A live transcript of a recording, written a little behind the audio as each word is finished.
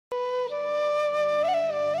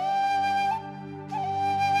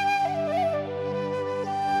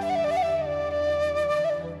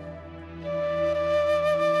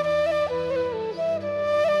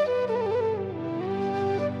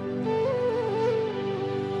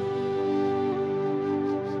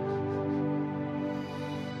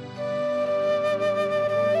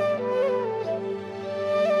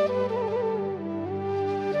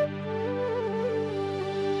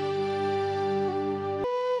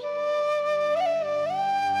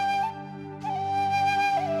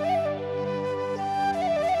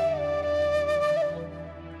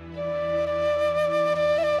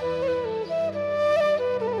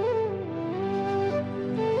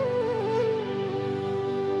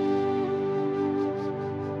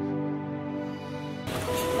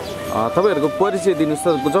तपाईहरुको परिचय दिनुस्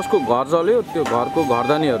त जसको घर जल्यो त्यो घरको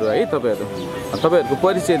घरदानीहरु है तपाईहरुको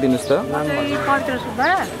परिचय दिनुस् त पवित्र सुब्बा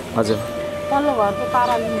हजुर पल्लो घरको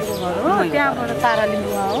तारालिङ्गको घर हो त्यहाँबाट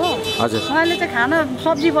तारालिङ्गमा हो हजुर उहाँले चाहिँ खाना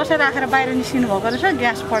सब्जी बसेर राखेर बाहिर निस्किनु भएको रहेछ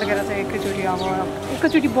ग्यास पड्केर चाहिँ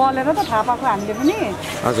एकैचोटी बलेर त थाहा पाएको हामीले पनि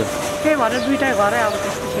हजुर त्यही भएर दुईटै घरै अब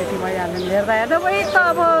त्यस्तो क्षति भइहाल्यो हेर्दा अब एक त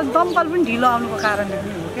अब दमकल पनि ढिलो आउनुको कारणले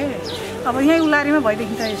पनि हो कि अब यहीँ उलारीमा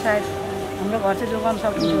भइदेखि त सायद हाम्रो घर चाहिँ जोगाउन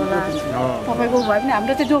सकिन्छ होला तपाईँको भए पनि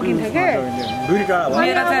हाम्रो चाहिँ जोगिन्थ्यो कि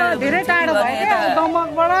धेरै टाढो भयो क्या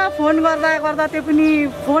दमकबाट फोन गर्दा त्यो पनि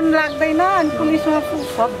फोन लाग्दैन अनि पुलिसमा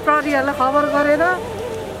प्रहरीहरूलाई खबर गरेर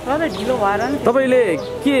र ढिलो भएर नि तपाईले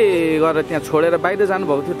के गरेर त्यहाँ छोडेर बाहिर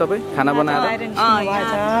जानुभएको थियो तपाईँ खाना बनाएर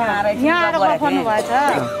यहाँ आएर गर्नु भएछ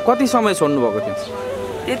कति समय छोड्नु भएको थियो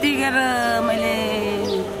त्यतिखेर मैले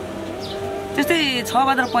त्यस्तै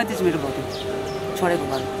 6:35 मिनट भयो छोडेको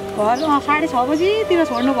घर 6:30 बजीतिर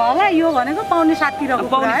छोड्नु भयो होला यो भनेको 6:45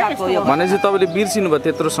 तिरको भनेपछि तपाईँले बिर्सिनु भयो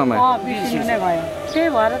त्यत्रो समय बिर्सिनु नै भयो त्यही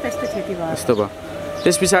भएर त्यस्तो क्षति भयो यस्तो भयो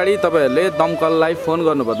त्यस पछाडि तपाईँहरूले दमकललाई फोन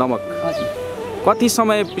गर्नुभयो दमक कति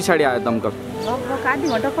समय पछाडि आयो दमकल लगभग आधी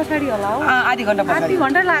घन्टा पछाडि होला हो आधी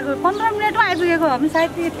घन्टा लाग्यो 15 मिनटमा आइपुगेको हामी सायद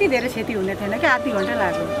यति धेरै क्षति हुने थिएन कि आधी घन्टा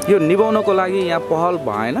लाग्यो यो निभाउनको लागि यहाँ पहल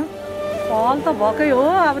भएन पहल त भएकै हो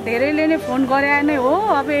अब धेरैले नै फोन गरे नै हो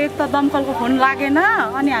अब एक त दमकलको फोन लागेन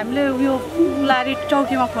अनि हामीले यो उलारी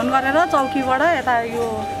चौकीमा फोन गरेर चौकीबाट यता यो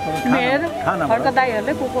मेयर खड्का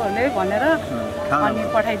दाइहरूले कोकोहरूले भनेर अनि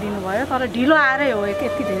पठाइदिनु भयो तर ढिलो आएरै हो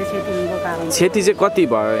यति धेरै क्षति हुनुको कारण क्षति चाहिँ कति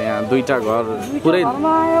भयो यहाँ दुईटा घर पुरै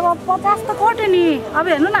घरमा अब 50 त कट्यो नि अब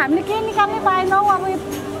हेर्नु न हामीले केही निकाल्नै पाएनौँ अब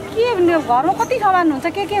के घरमा कति सामान हुन्छ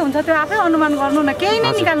के हुन्छ त्यो आफै अनुमान गर्नु न केही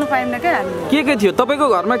नै निकाल्नु पाएन क्या हामी के थियो तपाईँको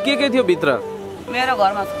घरमा के थियो भित्र मेरो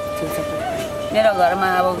घरमा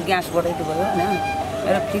अब ग्यास बढाइदियो भयो हैन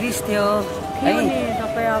मेरो फ्रिज थियो है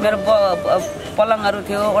मेरो पलङहरू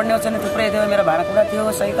थियो ओड्ने थुप्रै थियो मेरो भाँडाकुँडा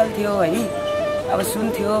थियो साइकल थियो है अब सुन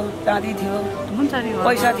थियो चाँदी थियो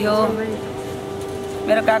पैसा थियो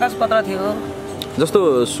मेरो कागज पत्र थियो जस्तो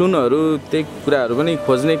सुनहरू त्यही कुराहरू पनि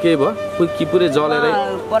खोज्ने के भयो कि पुरै जलेर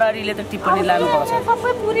प्रहरीले त टिप्पणी लानु भएको छ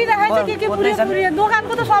सबै पुरिरहेको छ के पुरै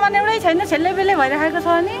दोकानको त सामान एउटै छैन छेल्लेबेले भइरहेको छ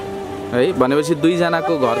नि है भनेपछि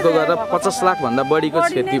दुईजनाको घरको गरेर 50 लाख भन्दा बढीको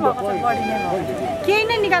क्षति भयो केही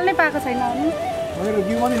नै निकाल्नै पाएको छैन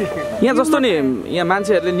यहाँ जस्तो नि यहाँ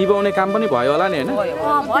मान्छेहरूले निभाउने काम पनि भयो होला नि हैन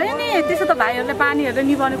भयो नि त्यसो त भाइहरूले पानीहरूले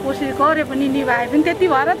निभाउने कोसिस गरे पनि निभाए पनि त्यति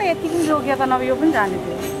भएर त यति पनि जोगियो त नभए यो पनि जाने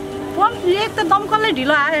थियो एक त दमकलले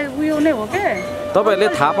ढिलो आए उयो नै हो के तपाईहरुले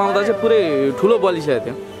थाहा पाउँदा चाहिँ पुरै ठुलो बलिसकेको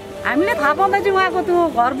थियो हामीले थाहा पाउँदा चाहिँ उहाँको त्यो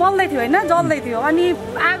घर बल्दै थियो हैन जल्दै थियो अनि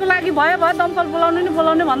आगो लागि भयो दमकल बोलाउने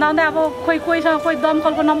भन्दा भन्दै अब कोहीसँग कोही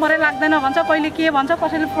दमकलको नम्बरै लाग्दैन भन्छ कहिले के भन्छ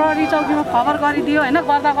कसैले प्रहरी चौकीमा खबर गरिदियो हैन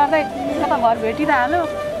गर्दा गर्दै कता घर भेटिरहाल्यो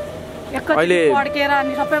अहिले पड्केर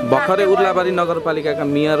अनि सबै भर्खरै उर्लाबारी नगरपालिकाका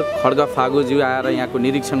मेयर खड्गा फागुज्यू आएर यहाँको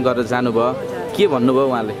निरीक्षण गरेर जानुभयो के भन्नुभयो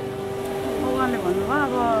उहाँले भन्नुभयो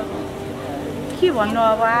अब के भन्नु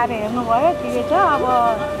अब आएर हेर्नुभयो के छ अब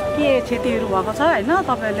के क्षतिहरू भएको छ हैन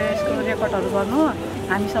तपाईहरुले यसको रेकर्डहरू गर्नु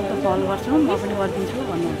हामी सबै कल गर्छौँ म पनि गरिदिन्छु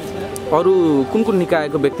भन्नुहुन्छ अरु कुन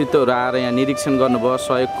निकायको व्यक्तित्वहरू आएर यहाँ निरीक्षण गर्नुभयो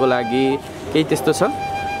सहयोगको लागि केही त्यस्तो छ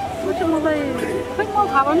मलाई खै म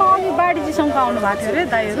थाहा भएन अलि बाडीजीसँग आउनु भएको थियो अरे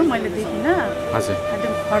दाइहरू मैले देखिनँ हजुर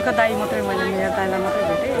खड्का दाइ मात्रै मैले मेयर दाइलाई मात्रै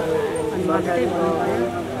भेटेँ अनि मलाई त्यही भन्नुभयो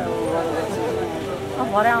अब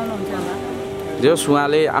भरे आउनुहुन्छ होला जस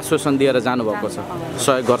उहाँले आश्वासन दिएर जानुभएको छ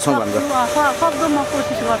सहयोग गर्छौँ भनेर सक्दो म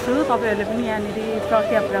कोसिस गर्छु तपाईहरुले पनि यहाँनिर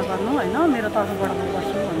प्रक्रिया पुरा गर्नु हैन मेरो तर्फबाट म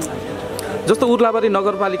गर्छु भन्नुहुन्छ जस्तो उर्लाबारी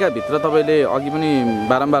नगरपालिकाभित्र तपाईले अघि पनि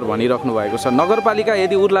बारम्बार भनिराख्नु भएको छ नगरपालिका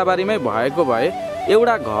यदि उर्लाबारीमै भएको भए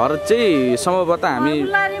एउटा घर चाहिँ सम्भवतः हामी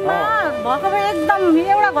उर्लाबारीमा भएको भए एकदम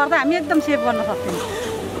एउटा घर त हामी एकदम सेभ गर्न सक्छौँ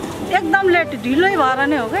एकदम लेट ढिलै भएर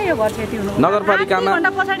नै हो क्या यो घर क्षति हुनु नगरपालिकामा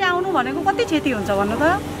घण्टा पछाडि आउनु भनेको कति क्षति हुन्छ भन्नु त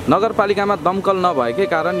नगरपालिकामा दमकल नभएकै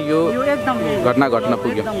कारण यो एकदम घटना घट्न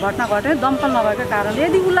पुग्यो घटना घट्यो दमकल नभएको कारण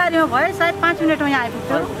यदि उलारीमा भए सायद 5 मिनेटमा यहाँ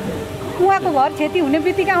आइपुग्थ्यो उहाँको घर क्षति हुने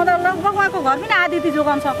बित्तिकै आउँदा लगभग उहाँको घर पनि आधी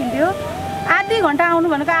जोगाउन सकिन्थ्यो आधी घण्टा आउनु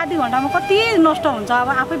भनेको आधी घण्टामा कति नष्ट हुन्छ अब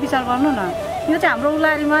आफै विचार गर्नु न यो चाहिँ हाम्रो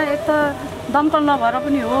उलारीमा एक त दमकल नभएर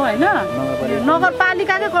पनि हो हैन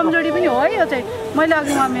नगरपालिकाकै कमजोरी पनि हो है यो चाहिँ मैले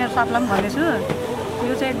अघि उहाँ मेयर साहबलाई पनि भनेछु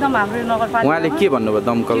यो चाहिँ एकदम हाम्रो नगरपालिका उहाँले के भन्नुभयो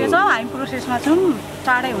दमकल के छ हामी प्रोसेसमा छौँ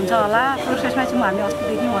चाँडै हुन्छ होला प्रोसेसमा छौँ हामी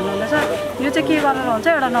अस्तिदेखि भन्नुहुँदैछ यो चाहिँ के गरेर हुन्छ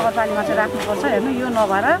एउटा नगरपालिका चाहिँ राख्नुपर्छ हेर्नु यो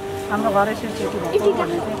नभएर हाम्रो घर यसरी क्षति भएको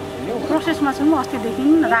भन्ने चाहिँ प्रोसेसमा छौँ अस्तिदेखि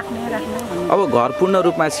राख्ने अब घर पूर्ण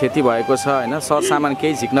रूपमा क्षति भएको छ हैन सरसामान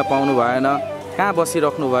केही झिक्न पाउनु भएन कहाँ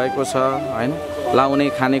बसिराख्नु भएको छ हैन लाउने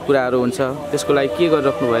खाने कुराहरू हुन्छ त्यसको लागि के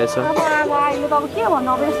गरिराख्नु भएछ अब अहिले त अब के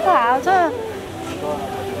भन्नु अब यस्तो हाल छ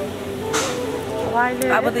अहिले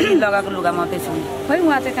अब त यी लगाएको लुगा मात्रै छु खै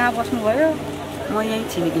उहाँ चाहिँ कहाँ बस्नुभयो म यहीँ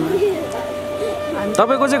छिमेकीमा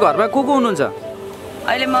तपाईँको चाहिँ घरमा को हुनुहुन्छ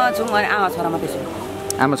अहिले म छु आमा छोरा मात्रै छु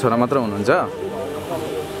आमा छोरा मात्र हुनुहुन्छ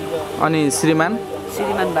अनि श्रीमान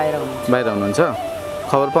बाहिर हुनुहुन्छ बाहिर हुनुहुन्छ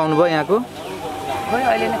खबर पाउनुभयो यहाँको खोइ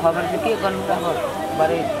अहिले नै खबर के गर्नु अब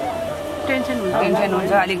भरे टेन्सन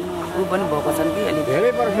हुन्छ अलिक ऊ पनि भएको छन् कि अलिक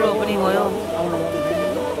ठुलो पनि भयो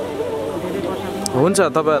हुन्छ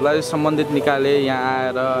तपाईँहरूलाई सम्बन्धित निकायले यहाँ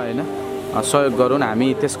आएर होइन सहयोग गरौँ हामी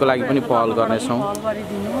त्यसको लागि पनि पहल गर्नेछौँ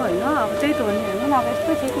गरिदिनु होइन अब त्यही त हो नि हेर्नु अब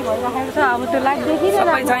यस्तो खेती भइराखेको छ अब त्यो लाइट देखिरहेको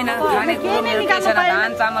सबै छैन खानेकुरो मेरो केही छैन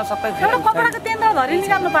धान चामल सबै एउटा कपडाको तेन्द्र धरि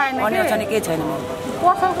निकाल्नु पाएन अन्य चाहिँ केही छैन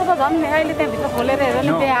पसलको त झन् अहिले त्यहाँभित्र खोलेर हेऱ्यो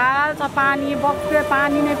नि बेहाल छ पानी बक्के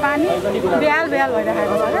पानी नै पानी बेहाल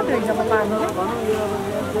भइराखेको छ क्या त्यो हिसाबको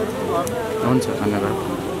पानीले हुन्छ धन्यवाद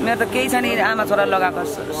मेरो त केही छैन आमा छोरा लगाएको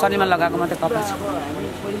शरीरमा लगाएको मात्रै कपडा छ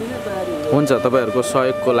हुन्छ तपाईँहरूको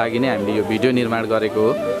सहयोगको लागि नै हामीले यो भिडियो निर्माण गरेको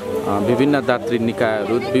हो विभिन्न दातृ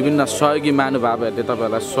निकायहरू विभिन्न सहयोगी महानुभावहरूले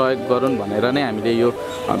तपाईँहरूलाई सहयोग गरून् भनेर नै हामीले यो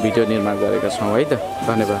भिडियो निर्माण गरेका छौँ है त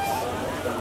धन्यवाद